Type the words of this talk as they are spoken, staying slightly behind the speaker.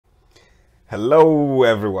Hello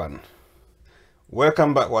everyone,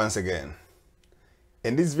 welcome back once again.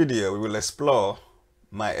 In this video we will explore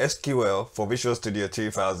MySQL for Visual Studio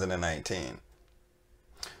 2019.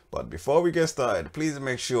 But before we get started, please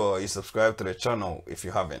make sure you subscribe to the channel if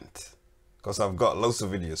you haven't, because I've got lots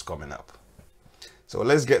of videos coming up. So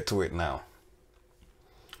let's get to it now.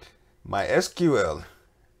 MySQL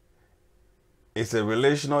is a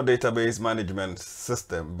relational database management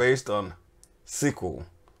system based on SQL,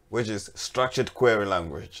 which is structured query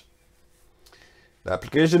language. The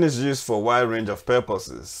application is used for a wide range of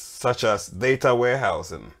purposes, such as data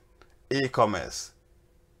warehousing, e-commerce,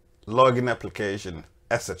 login application,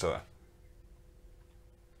 etc.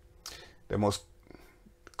 The most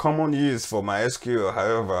common use for MySQL,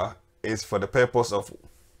 however, is for the purpose of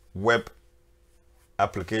web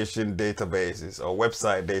application databases or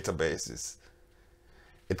website databases.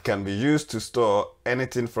 It can be used to store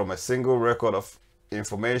anything from a single record of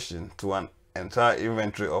information to an entire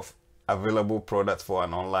inventory of available products for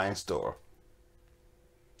an online store.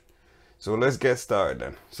 So let's get started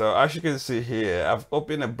then. So as you can see here, I've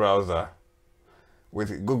opened a browser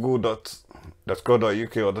with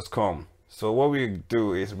google.co.uk or .com. So what we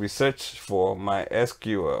do is we search for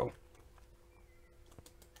MySQL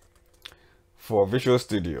for Visual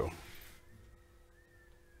Studio.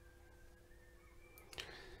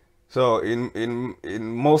 So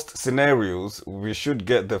in most scenarios, we should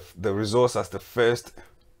get the resource as the first,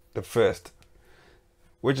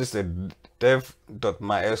 which is the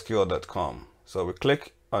dev.mysql.com. So we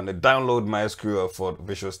click on the download MySQL for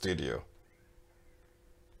Visual Studio.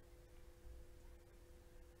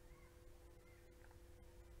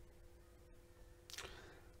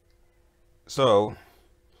 So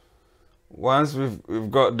once we've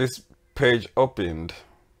got this page opened,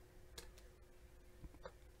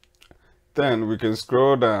 then we can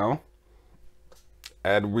scroll down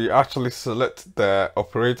and we actually select the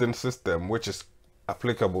operating system which is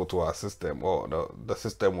applicable to our system or the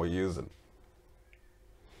system we're using.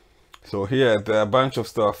 So here there are a bunch of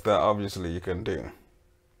stuff that obviously you can do.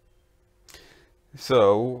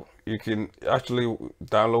 So you can actually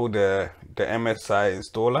download the MSI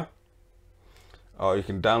installer, or you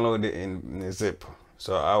can download it in zip.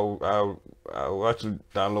 So I'll actually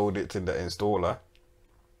download it in the installer.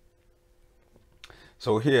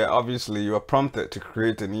 So here, obviously, you are prompted to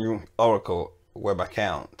create a new Oracle web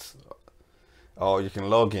account, or you can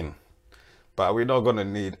log in, but we're not going to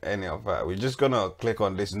need any of that. We're just going to click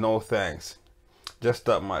on this no thanks, just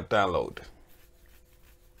start my download.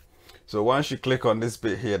 So once you click on this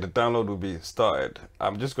bit here, the download will be started.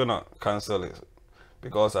 I'm just going to cancel it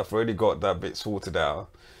because I've already got that bit sorted out.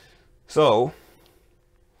 So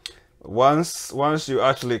once you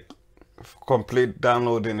actually complete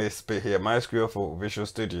downloading this bit here, MySQL for Visual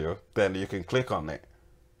Studio, then you can click on it.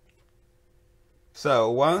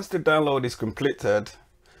 So once the download is completed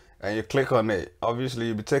and you click on it, obviously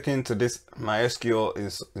you'll be taken to this MySQL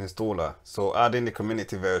installer, so adding the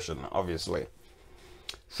community version obviously.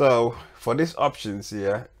 So for these options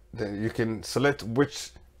here, then you can select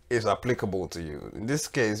which is applicable to you. In this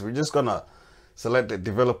case, we're just gonna select the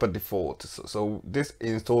developer default. So this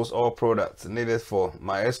installs all products needed for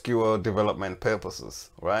MySQL development purposes,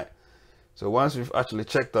 right? So once we've actually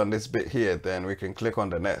checked on this bit here, then we can click on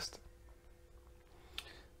the next.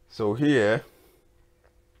 So here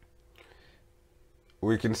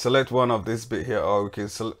we can select one of this bit here, or we can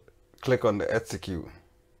click on the execute.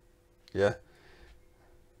 Yeah.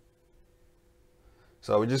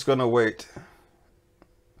 So we're just gonna wait.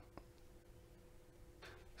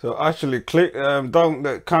 So actually click,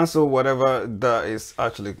 don't cancel whatever that is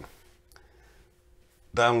actually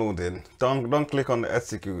downloading. Don't click on the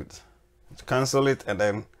execute. Cancel it and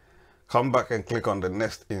then come back and click on the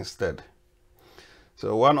next instead.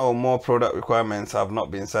 So one or more product requirements have not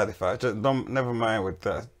been satisfied. Just never mind with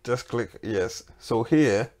that. Just click yes. So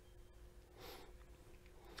here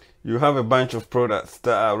you have a bunch of products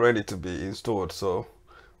that are ready to be installed. So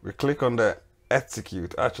we click on the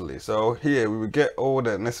execute actually. So here we will get all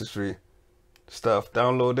the necessary stuff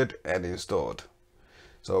downloaded and installed.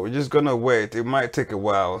 So we're just gonna wait. It might take a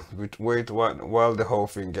while. We wait while the whole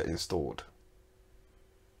thing gets installed.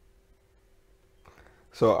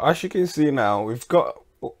 So as you can see now, we've got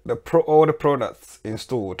all the products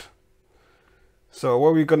installed. So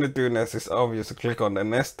what we're gonna do next is obviously click on the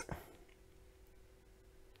next,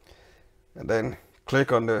 and then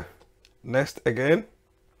click on the next again.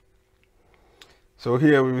 So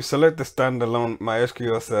here we will select the standalone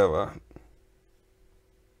MySQL server.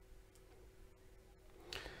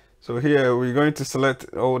 So here we're going to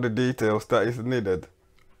select all the details that is needed.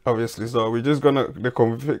 obviously. So we're just gonna the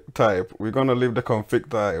config type. We're gonna leave the config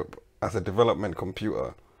type as a development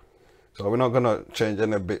computer. So we're not gonna change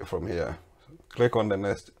any bit from here. Click on the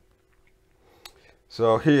next.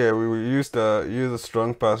 So here we will use the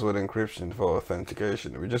strong password encryption for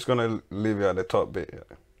authentication. We're just gonna leave it at the top bit here.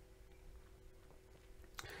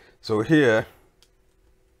 So here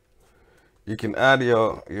you can add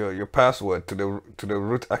your password to the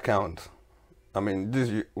root account. I mean, this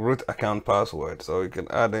is root account password. So you can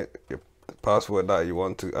add the password that you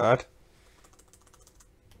want to add.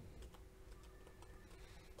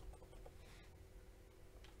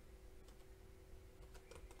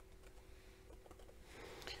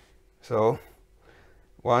 So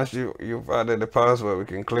once you've added the password, we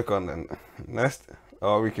can click on the next,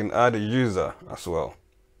 or we can add a user as well.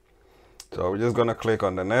 So we're just gonna click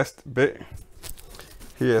on the next bit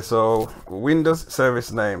here. So Windows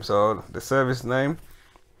service name. So the service name,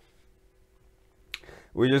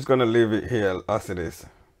 we're just gonna leave it here as it is.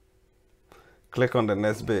 Click on the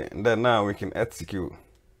next bit, and then now we can execute.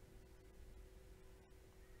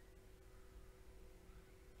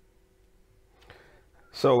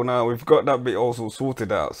 So now we've got that bit also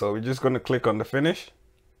sorted out. So we're just going to click on the finish.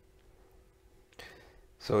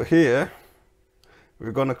 So here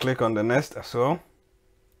we're going to click on the next as well.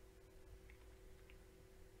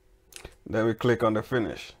 Then we click on the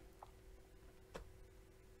finish.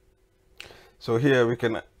 So here we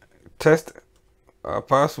can test our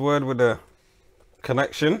password with the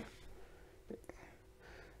connection.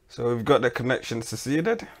 So we've got the connection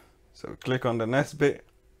succeeded. So click on the next bit.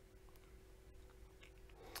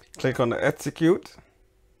 Click on the execute.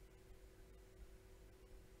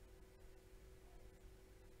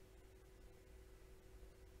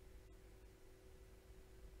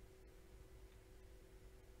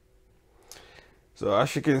 So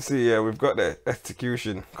as you can see here, we've got the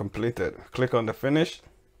execution completed. Click on the finish.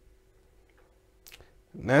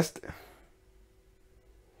 Next.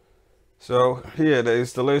 So here the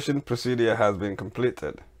installation procedure has been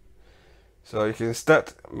completed. So you can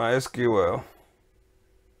start MySQL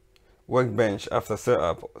workbench after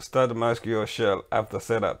setup, start the MySQL shell after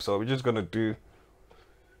setup. So we're just going to do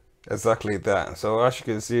exactly that. So as you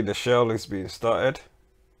can see, the shell is being started.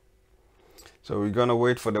 So we're going to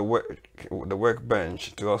wait for the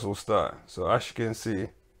workbench to also start. So as you can see,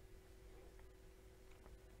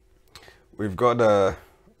 we've got the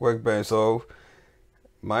workbench. So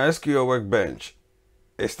MySQL workbench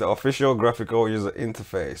is the official graphical user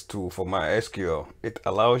interface tool for MySQL. It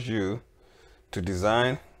allows you to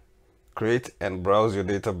design, create and browse your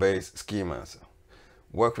database schemas,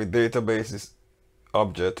 work with databases,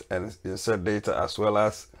 objects, and insert data, as well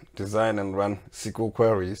as design and run SQL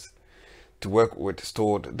queries to work with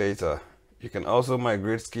stored data. You can also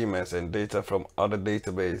migrate schemas and data from other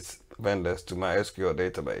database vendors to MySQL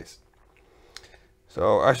database.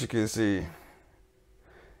 So as you can see,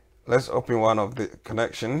 let's open one of the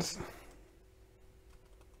connections.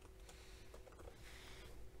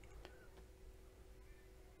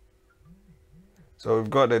 So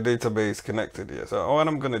we've got the database connected here. So what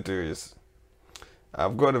I'm going to do is,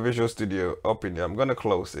 I've got the Visual Studio open here. I'm going to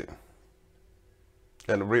close it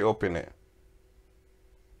and reopen it.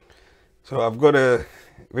 So I've got a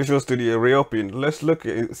Visual Studio reopened. Let's look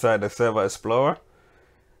inside the Server Explorer.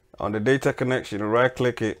 On the data connection, right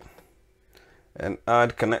click it and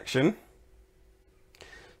add connection.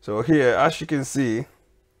 So here, as you can see,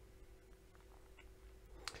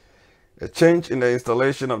 a change in the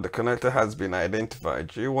installation of the connector has been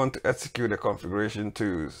identified. You want to execute the configuration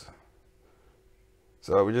tools.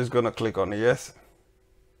 So we're just going to click on yes.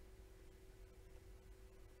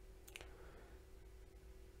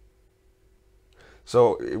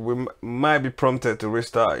 So we might be prompted to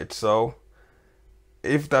restart it. So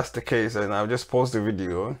if that's the case, then I'll just pause the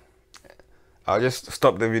video. I'll just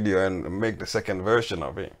stop the video and make the second version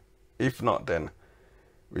of it. If not, then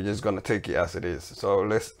we're just gonna take it as it is. So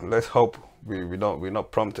let's hope we're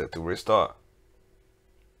not prompted to restart.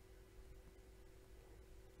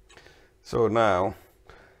 So now,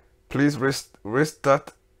 please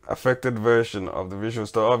restart affected version of the Visual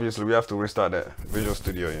Studio. Obviously, we have to restart the Visual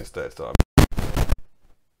Studio instead. So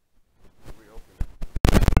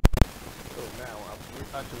now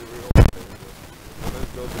I've actually reopened it. So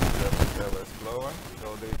let's go to the Server Explorer.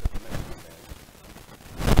 Go data connection.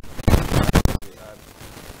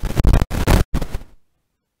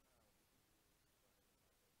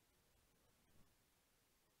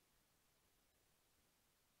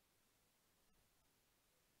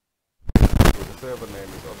 The server name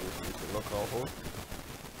is obviously the local host.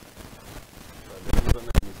 The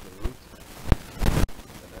username is the root.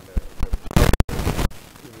 And then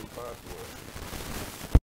the password.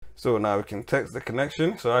 So now we can text the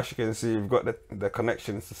connection. So as you can see, we've got the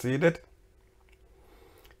connection succeeded.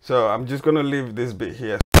 So I'm just going to leave this bit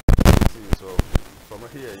here. So from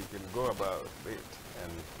here you can go about it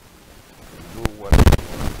and do what you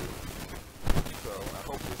want to do. So